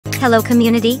Hello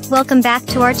community, welcome back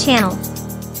to our channel.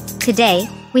 Today,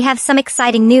 we have some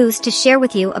exciting news to share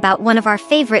with you about one of our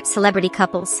favorite celebrity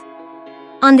couples.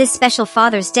 On this special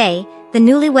Father's Day, the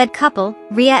newlywed couple,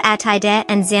 Ria Atayde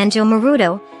and Zanjo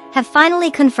Marudo, have finally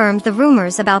confirmed the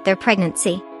rumors about their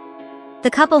pregnancy.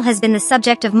 The couple has been the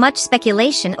subject of much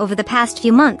speculation over the past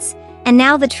few months, and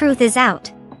now the truth is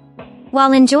out.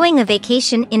 While enjoying a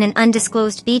vacation in an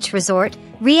undisclosed beach resort,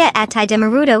 Ria Atayde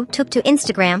Marudo took to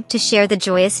Instagram to share the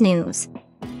joyous news.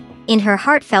 In her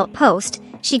heartfelt post,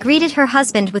 she greeted her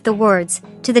husband with the words,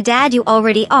 "To the dad you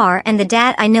already are and the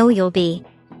dad I know you'll be.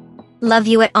 Love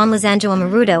you at Zanjo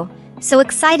Marudo, so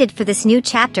excited for this new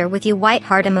chapter with you white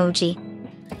heart emoji.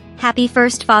 Happy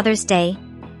first Father's Day.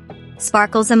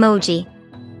 Sparkles emoji."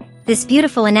 This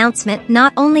beautiful announcement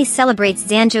not only celebrates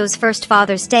Zanjo's first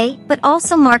Father's Day but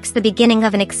also marks the beginning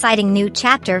of an exciting new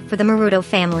chapter for the Marudo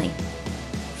family.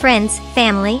 Friends,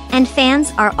 family, and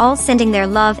fans are all sending their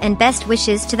love and best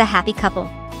wishes to the happy couple.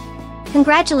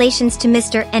 Congratulations to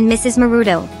Mr. and Mrs.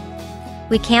 Marudo.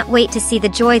 We can't wait to see the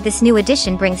joy this new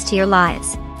addition brings to your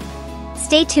lives.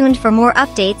 Stay tuned for more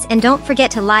updates and don't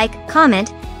forget to like,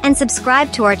 comment, and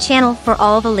subscribe to our channel for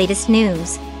all the latest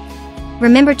news.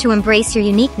 Remember to embrace your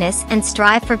uniqueness and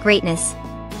strive for greatness.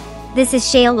 This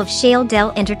is Chale of Chale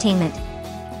Dell Entertainment.